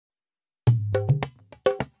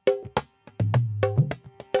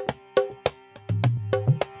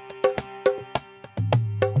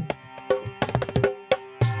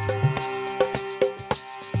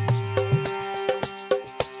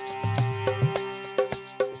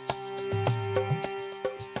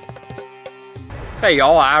Hey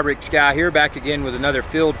y'all, iRick Sky here, back again with another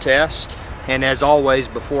field test. And as always,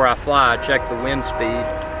 before I fly, I check the wind speed.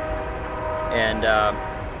 And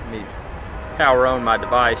let me power on my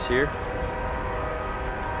device here.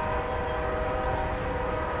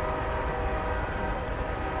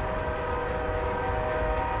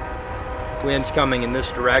 Wind's coming in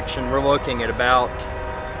this direction. We're looking at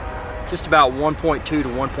just about 1.2 to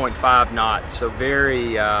 1.5 knots, so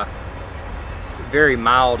very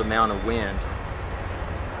mild amount of wind.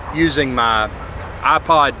 Using my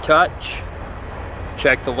iPod Touch,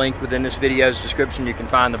 check the link within this video's description. You can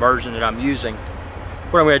find the version that I'm using.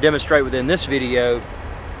 What I'm going to demonstrate within this video,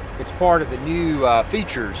 it's part of the new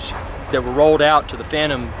features that were rolled out to the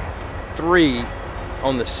Phantom 3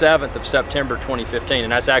 on the 7th of September 2015,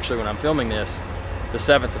 and that's actually when I'm filming this, the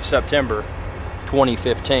 7th of September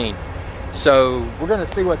 2015. So we're going to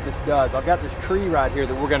see what this does. I've got this tree right here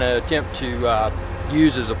that we're going to attempt to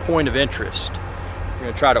use as a point of interest. We're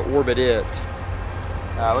going to try to orbit it.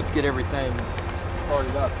 Let's get everything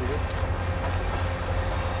started up here.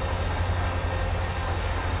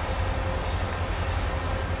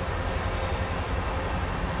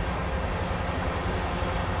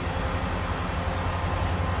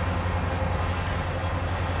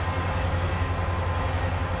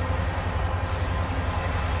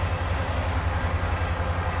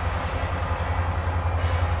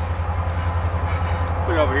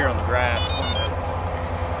 Put it over here on the grass.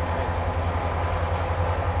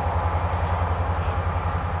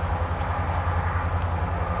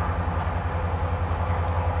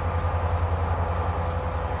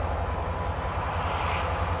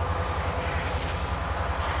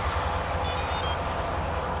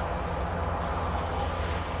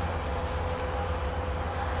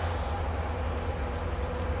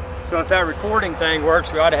 So if that recording thing works,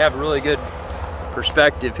 we ought to have a really good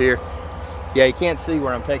perspective here. Yeah, you can't see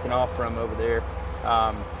where I'm taking off from over there.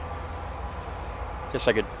 Guess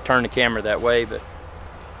I could turn the camera that way, but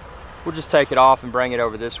we'll just take it off and bring it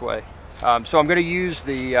over this way. So I'm going to use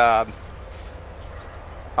the,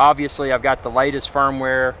 obviously I've got the latest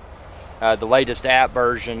firmware, the latest app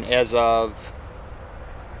version as of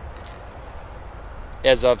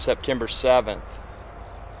September 7th.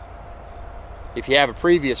 If you have a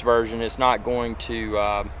previous version, it's not going to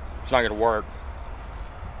work.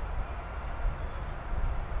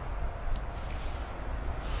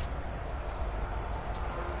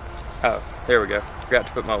 Oh, there we go. Forgot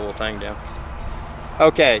to put my little thing down.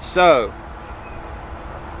 Okay, so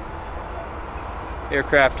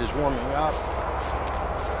aircraft is warming up.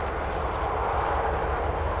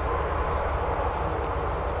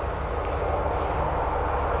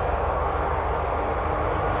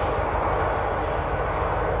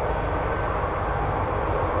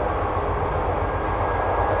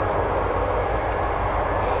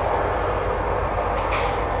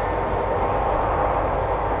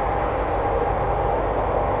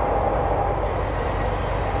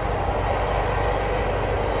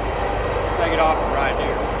 Take it off right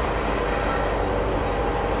here.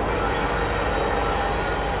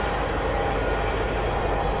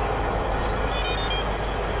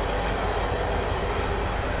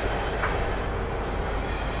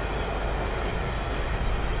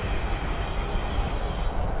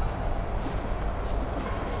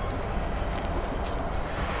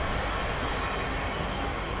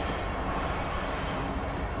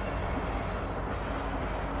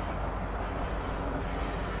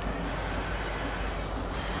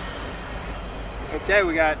 Okay,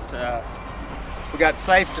 we got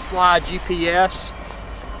safe to fly GPS.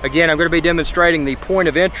 Again, I'm going to be demonstrating the point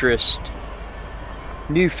of interest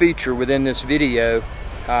new feature within this video.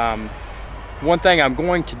 One thing I'm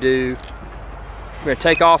going to do, I'm going to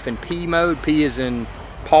take off in P mode. P is in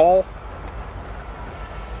Paul.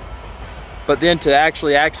 But then to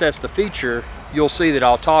actually access the feature, you'll see that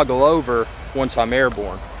I'll toggle over once I'm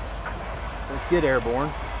airborne. Let's get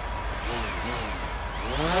airborne.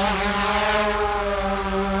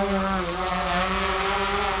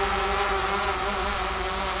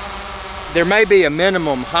 There may be a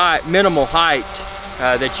minimal height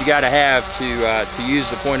that you got to have to use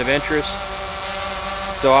the point of interest.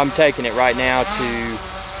 So I'm taking it right now to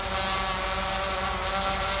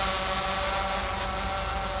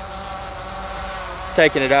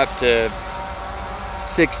up to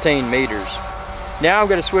 16 meters. Now I'm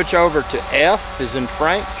going to switch over to F as in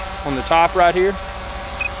Frank on the top right here,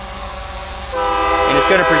 and it's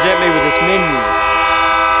going to present me with this menu.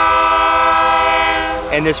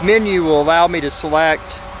 And this menu will allow me to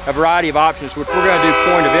select a variety of options, which we're going to do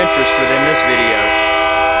point of interest within this video.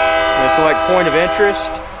 I'm going to select point of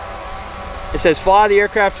interest. It says fly the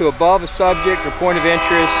aircraft to above a subject or point of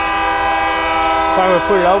interest So I'm going to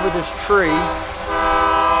put it over this tree.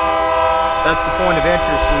 That's the point of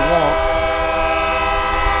interest we want.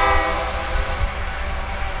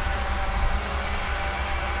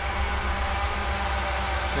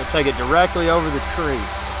 I'm going to take it directly over the tree.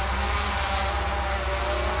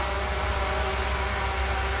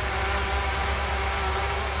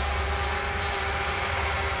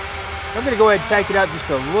 I'm going to go ahead and take it up just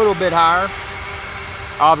a little bit higher.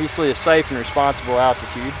 Obviously a safe and responsible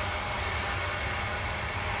altitude.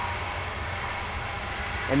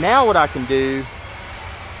 And now what I can do,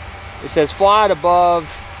 it says fly it above,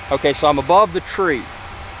 okay, so I'm above the tree.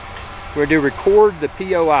 We're going to do record the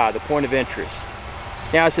POI, the point of interest.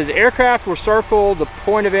 Now it says aircraft will circle the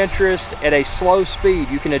point of interest at a slow speed.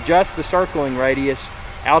 You can adjust the circling radius,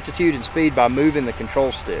 altitude, and speed by moving the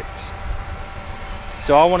control sticks.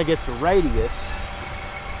 So I want to get the radius.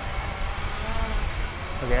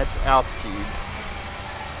 Okay, that's altitude.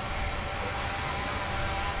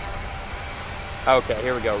 Okay,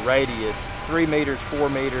 here we go. Radius, 3 meters, 4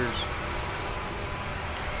 meters.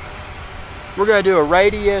 We're going to do a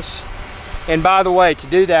radius. And by the way, to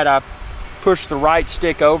do that, I push the right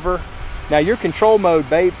stick over. Now your control mode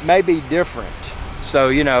may be different. So,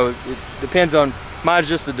 you know, it depends on, mine's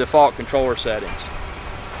just the default controller settings.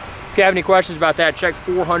 If you have any questions about that, check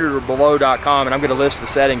 400orbelow.com and I'm going to list the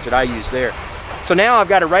settings that I use there. So now I've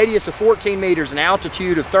got a radius of 14 meters, an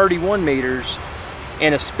altitude of 31 meters,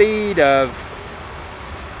 and a speed of,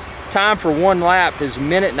 time for 1 lap is 1.5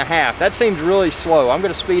 minutes. That seems really slow. I'm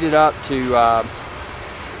going to speed it up to,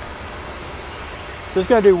 so it's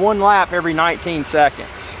going to do 1 lap every 19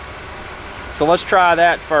 seconds. So let's try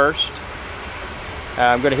that first.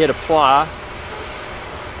 I'm going to hit apply.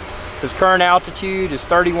 It says current altitude is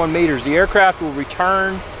 31 meters. The aircraft will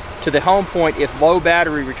return to the home point if low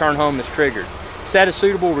battery return home is triggered. Set a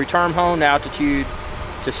suitable return home altitude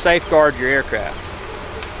to safeguard your aircraft.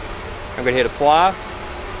 I'm going to hit apply.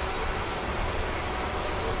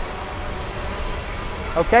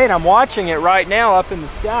 Okay, and I'm watching it right now up in the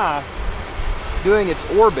sky doing its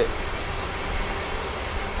orbit.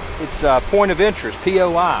 It's point of interest,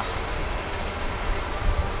 POI.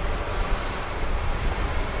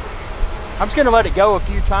 I'm just going to let it go a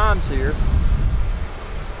few times here.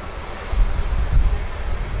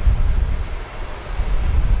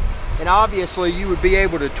 And obviously you would be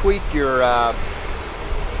able to tweak your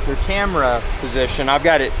camera position. I've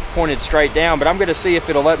got it pointed straight down, but I'm going to see if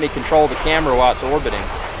it'll let me control the camera while it's orbiting.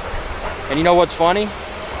 And you know what's funny?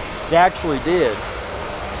 It actually did.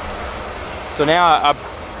 So now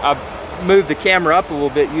I've moved the camera up a little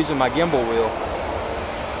bit using my gimbal wheel.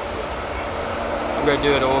 I'm going to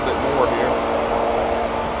do it a little bit more here.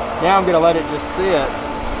 Now I'm going to let it just sit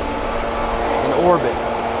in orbit.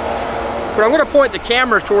 But I'm going to point the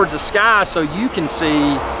camera towards the sky so you can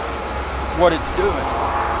see what it's doing.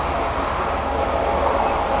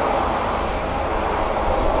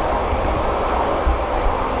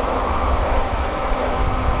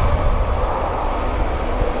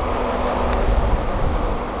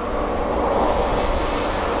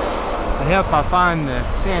 If I find the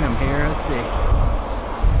Phantom here, let's see.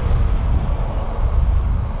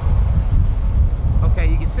 Okay,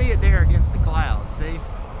 you can see it there against the cloud, see?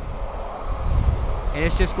 And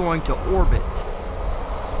it's just going to orbit.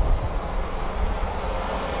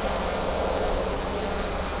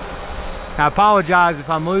 I apologize if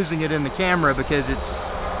I'm losing it in the camera because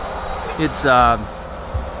I'm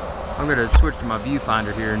going to switch to my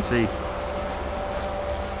viewfinder here and see.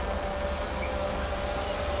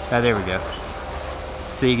 There we go.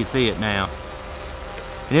 So you can see it now.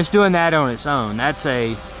 And it's doing that on its own. That's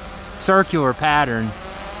a circular pattern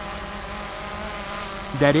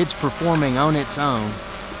that it's performing on its own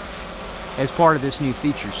as part of this new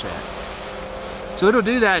feature set. So it'll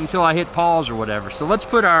do that until I hit pause or whatever. So let's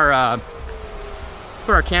put our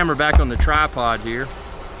camera back on the tripod here.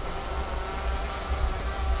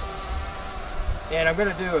 And I'm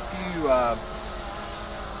going to do a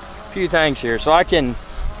few things here. So I can,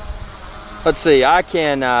 let's see, I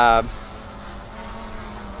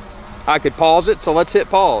could pause it, so let's hit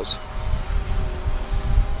pause.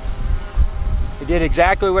 It did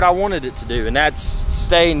exactly what I wanted it to do, and that's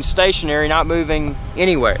staying stationary, not moving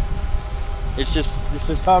anywhere. It's just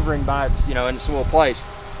hovering by its, in its little place.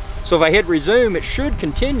 So if I hit resume, it should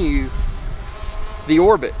continue the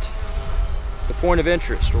orbit, the point of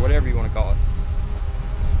interest, or whatever you want to call it.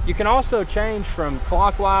 You can also change from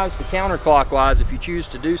clockwise to counterclockwise if you choose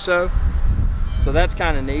to do so. So that's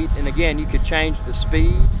kind of neat. And again, you could change the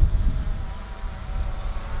speed.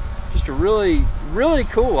 Just a really, really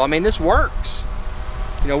cool. I mean, this works.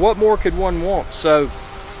 What more could one want? So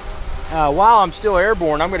while I'm still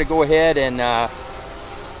airborne, I'm going to go ahead and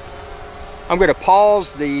I'm going to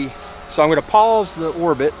pause the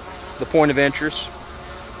orbit, the point of interest,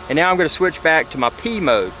 and now I'm going to switch back to my P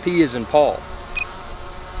mode. P is in Paul.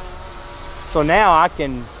 So now I've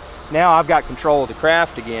got control of the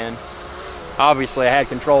craft again. Obviously I had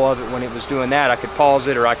control of it when it was doing that. I could pause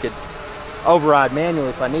it or I could override manually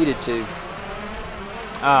if I needed to.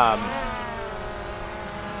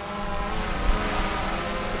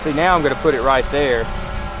 See, now I'm going to put it right there.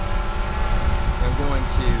 I'm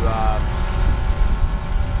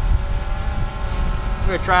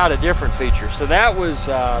going to try out a different feature. So that was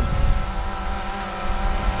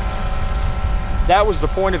the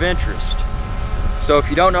point of interest. So if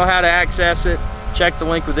you don't know how to access it, check the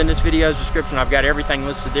link within this video's description. I've got everything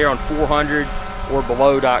listed there on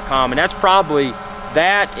 400orbelow.com, and that's probably,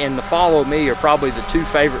 that and the follow me are probably the two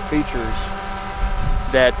favorite features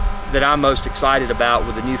that I'm most excited about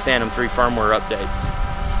with the new Phantom 3 firmware update.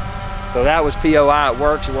 So that was POI. It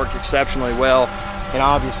works exceptionally well, and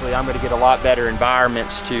obviously I'm going to get a lot better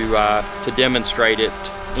environments to demonstrate it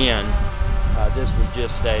in. This was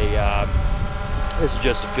just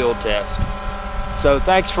a field test. So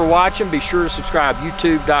thanks for watching. Be sure to subscribe,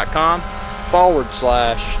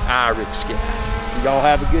 youtube.com/iRigSky. Y'all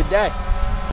have a good day.